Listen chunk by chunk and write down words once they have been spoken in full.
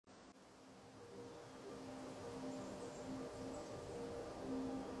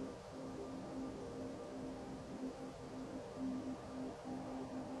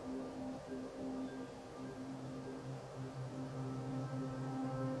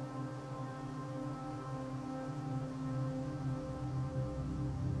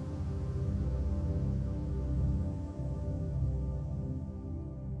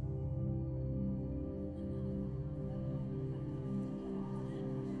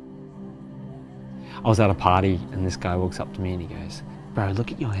I was at a party and this guy walks up to me and he goes, "Bro,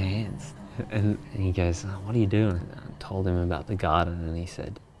 look at your hands." And he goes, "Oh, what are you doing?" And I told him about the garden and he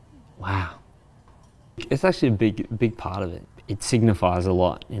said, "Wow." It's actually a big part of it. It signifies a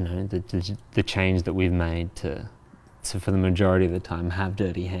lot, you know, the change that we've made to for the majority of the time have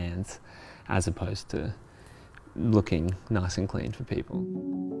dirty hands as opposed to looking nice and clean for people.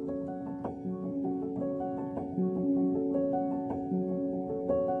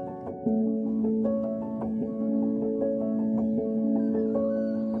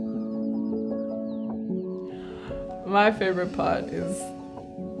 My favourite part is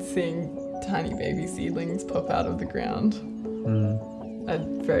seeing tiny baby seedlings pop out of the ground. I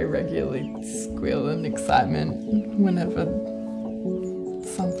very regularly squeal in excitement whenever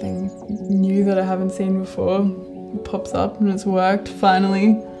something new that I haven't seen before pops up and it's worked,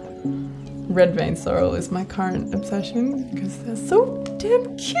 finally. Red vein sorrel is my current obsession because they're so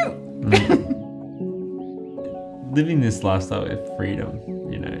damn cute. Living this lifestyle of freedom,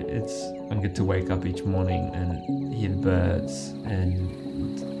 you know, I get to wake up each morning and hear the birds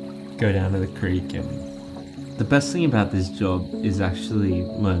and go down to the creek, and the best thing about this job is actually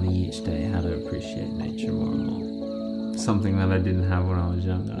learning each day how to appreciate nature more and more. Something that I didn't have when I was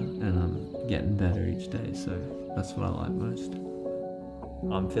younger, and I'm getting better each day, so that's what I like most.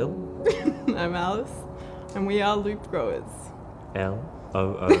 I'm Phil. I'm Alice, and we are loop growers.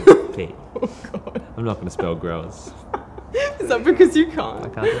 L-O-O-P. Oh God. I'm not going to spell growers. Is that because you can't? I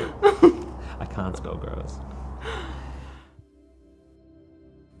can't do it. I can't spell growers.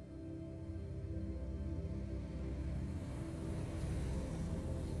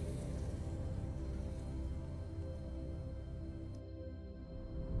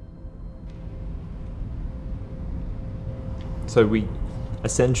 So we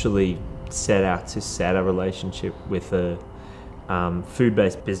essentially set out to set a relationship with a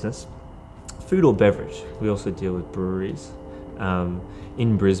food-based business, food or beverage. We also deal with breweries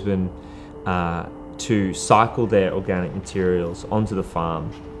in Brisbane to cycle their organic materials onto the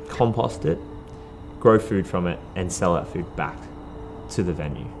farm, compost it, grow food from it, and sell that food back to the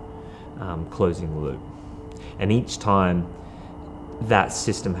venue, closing the loop. And each time that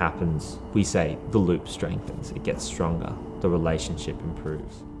system happens, we say the loop strengthens, it gets stronger, the relationship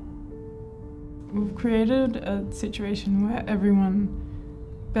improves. We've created a situation where everyone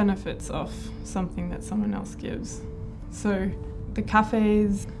benefits off something that someone else gives. So the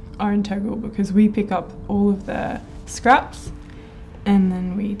cafes are integral because we pick up all of their scraps and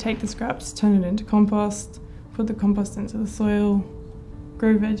then we take the scraps, turn it into compost, put the compost into the soil,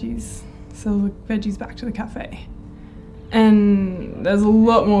 grow veggies, sell the veggies back to the cafe. And there's a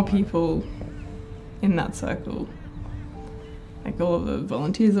lot more people in that circle. Like all of the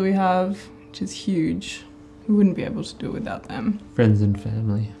volunteers that we have, which is huge. We wouldn't be able to do it without them. Friends and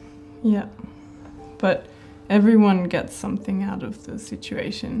family. Yeah. But everyone gets something out of the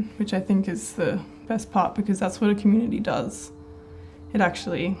situation, which I think is the best part because that's what a community does. It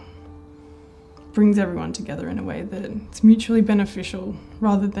actually brings everyone together in a way that it's mutually beneficial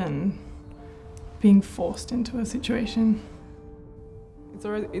rather than being forced into a situation.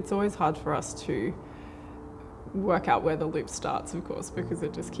 It's always hard for us to work out where the loop starts, of course, because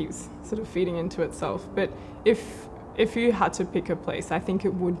it just keeps sort of feeding into itself. But if you had to pick a place, I think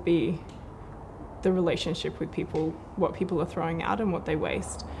it would be the relationship with people, what people are throwing out and what they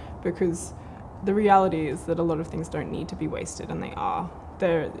waste. Because the reality is that a lot of things don't need to be wasted, and they are.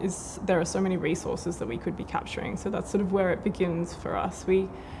 There are so many resources that we could be capturing, so that's sort of where it begins for us.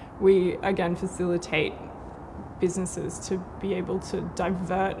 We again facilitate businesses to be able to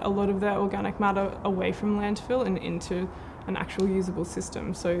divert a lot of their organic matter away from landfill and into an actual usable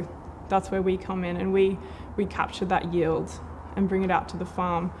system. So that's where we come in, and we capture that yield and bring it out to the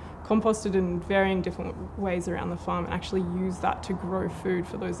farm, compost it in varying different ways around the farm, and actually use that to grow food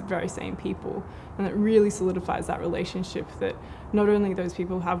for those very same people. And it really solidifies that relationship that not only those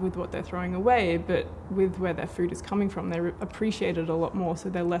people have with what they're throwing away, but with where their food is coming from. They appreciate it a lot more, so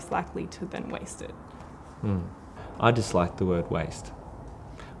they're less likely to then waste it. I dislike the word waste.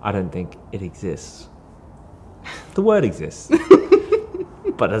 I don't think it exists. The word exists.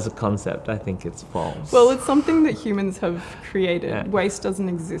 But as a concept, I think it's false. Well, it's something that humans have created. Yeah. Waste doesn't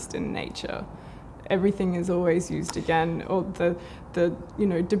exist in nature. Everything is always used again. Or the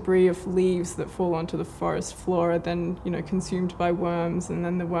debris of leaves that fall onto the forest floor are then consumed by worms, and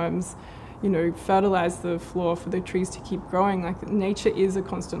then the worms fertilize the floor for the trees to keep growing. Like, nature is a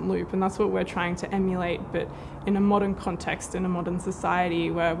constant loop, and that's what we're trying to emulate, but in a modern context, in a modern society,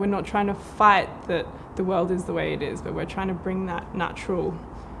 where we're not trying to fight that the world is the way it is, but we're trying to bring that natural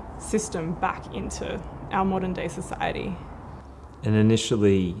system back into our modern day society. And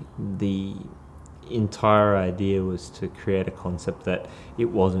initially, the entire idea was to create a concept that it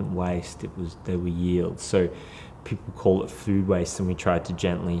wasn't waste, they were yields. So people call it food waste, and we tried to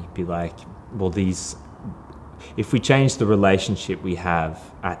gently be like, well, if we change the relationship we have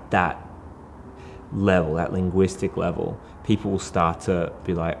at that level, that linguistic level, people will start to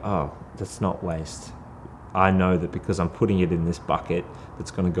be like, oh, that's not waste. I know that because I'm putting it in this bucket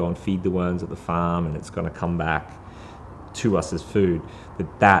that's going to go and feed the worms at the farm, and it's going to come back to us as food,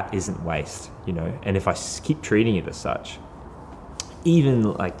 that isn't waste, And if I keep treating it as such,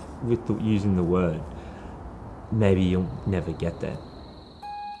 even like with using the word, maybe you'll never get there.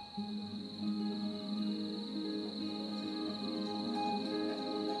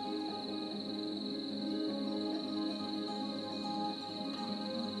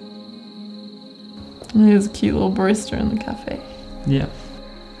 There's a cute little barista in the cafe. Yeah.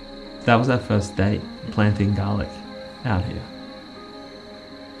 That was our first date, planting garlic out here.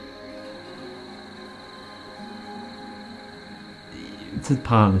 It's a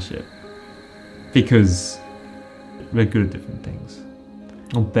partnership because we're good at different things,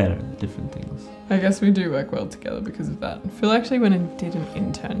 or better at different things. I guess we do work well together because of that. Phil actually went and did an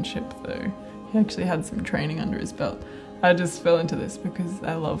internship though. He actually had some training under his belt. I just fell into this because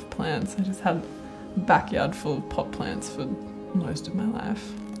I love plants. I just had a backyard full of pot plants for most of my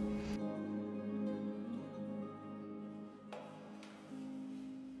life.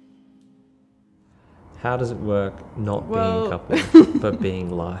 How does it work not being a couple, but being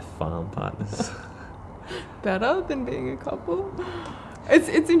life farm partners? Better than being a couple? It's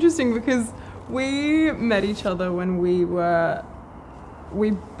interesting because we met each other when we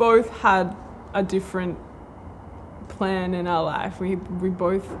both had a different plan in our life. We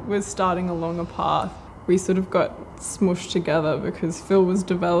both were starting along a path. We sort of got smushed together because Phil was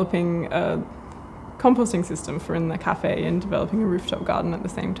developing a composting system for in the cafe and developing a rooftop garden at the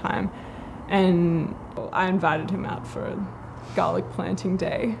same time. And I invited him out for a garlic planting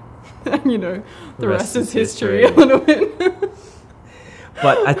day. The rest is history a little bit.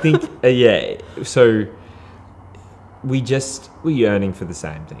 But I think, so we're yearning for the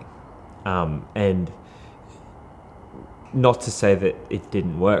same thing. And not to say that it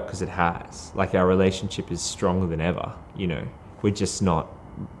didn't work, because it has. Like, our relationship is stronger than ever, the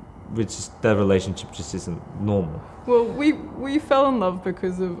relationship just isn't normal. Well, we fell in love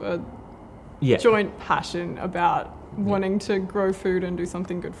because of a joint passion about wanting to grow food and do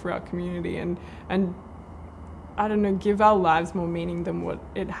something good for our community and I don't know, give our lives more meaning than what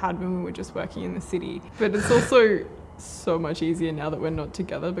it had when we were just working in the city. But it's also so much easier now that we're not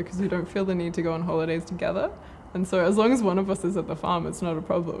together because we don't feel the need to go on holidays together. And so as long as one of us is at the farm, it's not a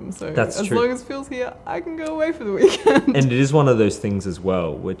problem. So as long as Phil's here, I can go away for the weekend. And it is one of those things as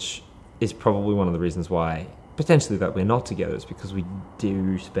well, which is probably one of the reasons why potentially that we're not together, is because we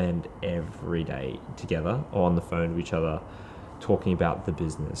do spend every day together or on the phone to each other talking about the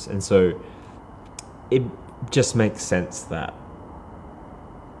business. And so it just makes sense that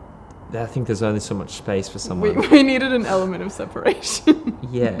I think there's only so much space for someone. We needed an element of separation.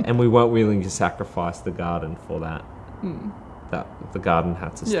 Yeah, and we weren't willing to sacrifice the garden for that. That the garden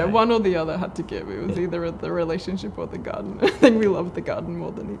had to stay. Yeah, one or the other had to give. It was either the relationship or the garden. I think we loved the garden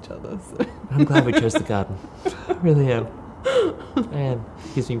more than each other. So. I'm glad we chose the garden. I really am. Man,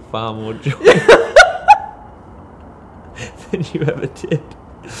 it gives me far more joy than you ever did.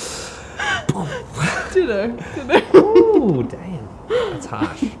 Ditto. Ooh, damn. That's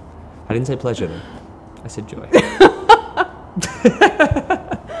harsh. I didn't say pleasure though. I said joy.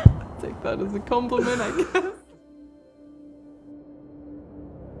 Take that as a compliment, I guess.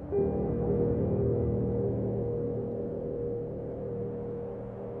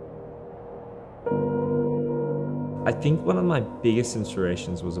 I think one of my biggest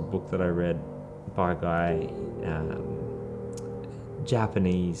inspirations was a book that I read by a guy,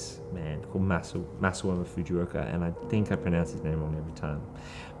 Japanese man called Masuema Fujioka, and I think I pronounce his name wrong every time.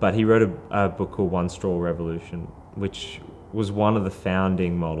 But he wrote a book called One Straw Revolution, which was one of the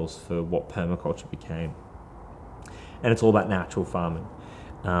founding models for what permaculture became. And it's all about natural farming,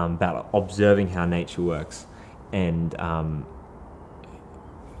 about observing how nature works. And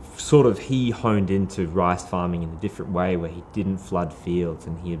sort of he honed into rice farming in a different way, where he didn't flood fields,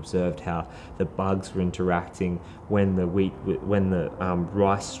 and he observed how the bugs were interacting when the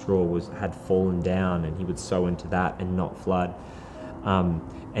rice straw had fallen down, and he would sow into that and not flood.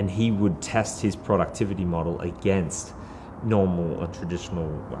 And he would test his productivity model against normal or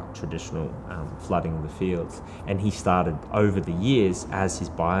traditional flooding of the fields. And he started over the years, as his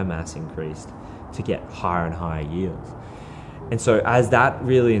biomass increased, to get higher and higher yields. And so as that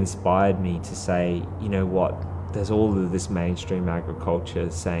really inspired me to say, you know what, there's all of this mainstream agriculture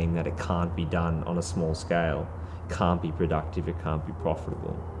saying that it can't be done on a small scale, can't be productive, it can't be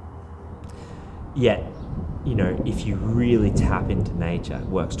profitable. Yet, you know, if you really tap into nature, it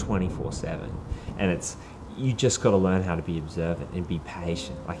works 24/7, and you just got to learn how to be observant and be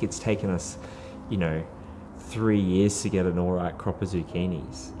patient. Like, it's taken us, you know, 3 years to get an all right crop of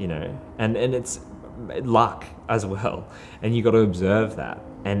zucchinis, you know, and it's luck as well, and you got to observe that,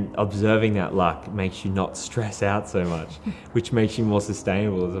 and observing that luck makes you not stress out so much, which makes you more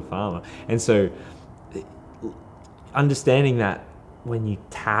sustainable as a farmer. And so understanding that when you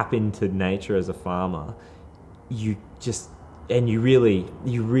tap into nature as a farmer, you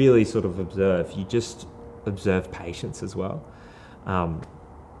really sort of observe patience as well,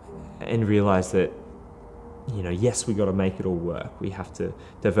 and realize that, you know, yes, we got to make it all work. We have to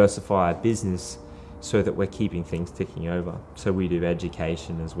diversify our business so that we're keeping things ticking over. So we do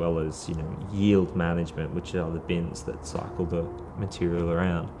education as well as, you know, yield management, which are the bins that cycle the material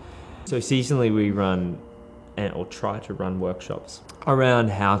around. So seasonally we run or try to run workshops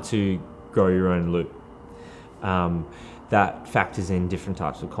around how to grow your own loop. That factors in different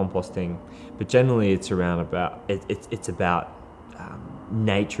types of composting, but generally it's about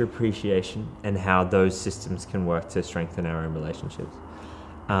nature appreciation and how those systems can work to strengthen our own relationships.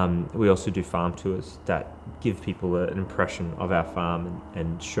 We also do farm tours that give people an impression of our farm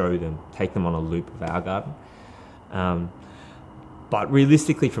and take them on a loop of our garden. But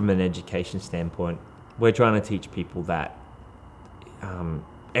realistically, from an education standpoint, we're trying to teach people that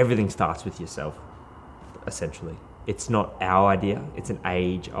everything starts with yourself, essentially. It's not our idea, it's an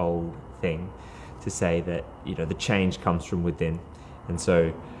age-old thing to say that, you know, the change comes from within. And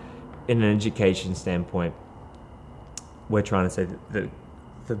so in an education standpoint, we're trying to say that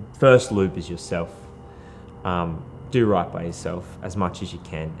the first loop is yourself. Do right by yourself as much as you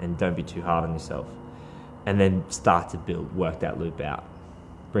can, and don't be too hard on yourself. And then start to work that loop out,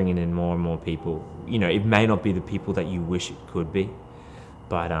 bringing in more and more people. You know, it may not be the people that you wish it could be,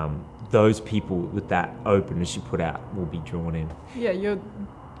 but those people with that openness you put out will be drawn in. Yeah, you're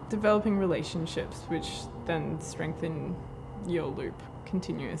developing relationships, which then strengthen your loop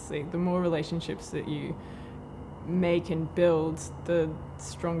continuously. The more relationships that you make and build, the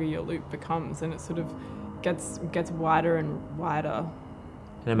stronger your loop becomes, and it sort of gets wider and wider.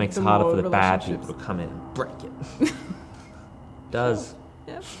 And it makes it harder for the bad people to come in and break it. It does.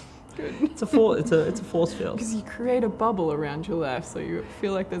 Yeah, good. It's a force field. Because you create a bubble around your life, so you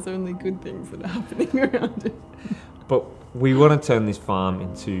feel like there's only good things that are happening around it. But we want to turn this farm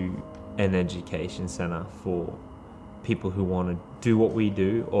into an education centre for people who want to do what we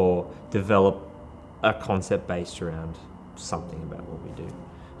do or develop a concept based around something about what we do.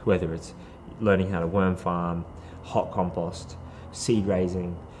 Whether it's learning how to worm farm, hot compost, seed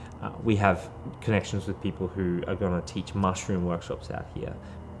raising. We have connections with people who are going to teach mushroom workshops out here.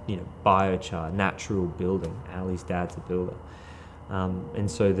 You know, biochar, natural building. Ali's dad's a builder. And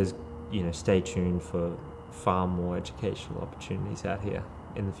so there's, you know, stay tuned for far more educational opportunities out here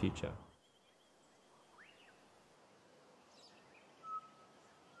in the future.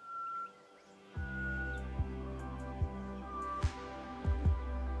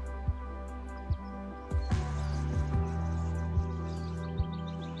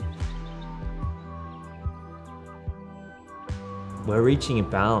 We're reaching a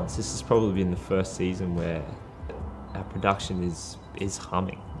balance. This has probably been the first season where our production is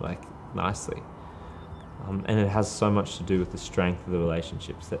humming, like, nicely. And it has so much to do with the strength of the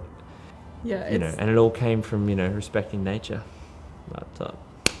relationships that, yeah, you know, and it all came from, you know, respecting nature. Laptop.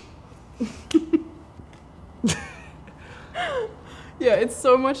 Yeah, it's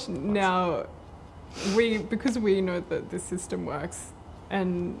so much now. Because we know that the system works,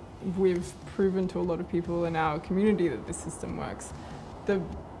 and we've proven to a lot of people in our community that this system works. The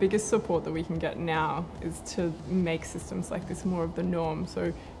biggest support that we can get now is to make systems like this more of the norm.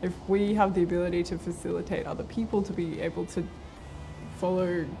 So if we have the ability to facilitate other people to be able to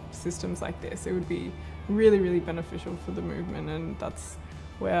follow systems like this, it would be really, really beneficial for the movement, and that's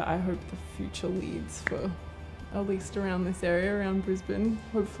where I hope the future leads for, at least around this area, around Brisbane,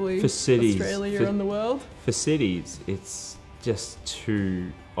 hopefully for cities, Australia and the world. For cities, it's just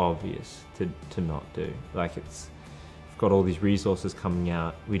too obvious to not do. Like, we've got all these resources coming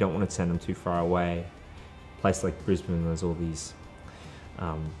out, we don't want to send them too far away. A place like Brisbane, there's all these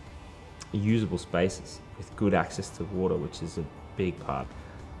usable spaces with good access to water, which is a big part.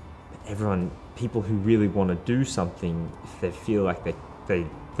 People who really want to do something, if they feel like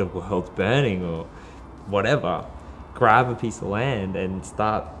the world's burning or whatever, grab a piece of land and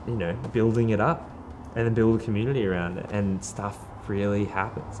start, you know, building it up, and then build a community around it, and stuff really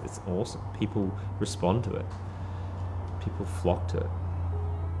happens. It's awesome. People respond to it. People flock to it.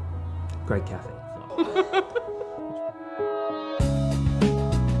 Great cafe.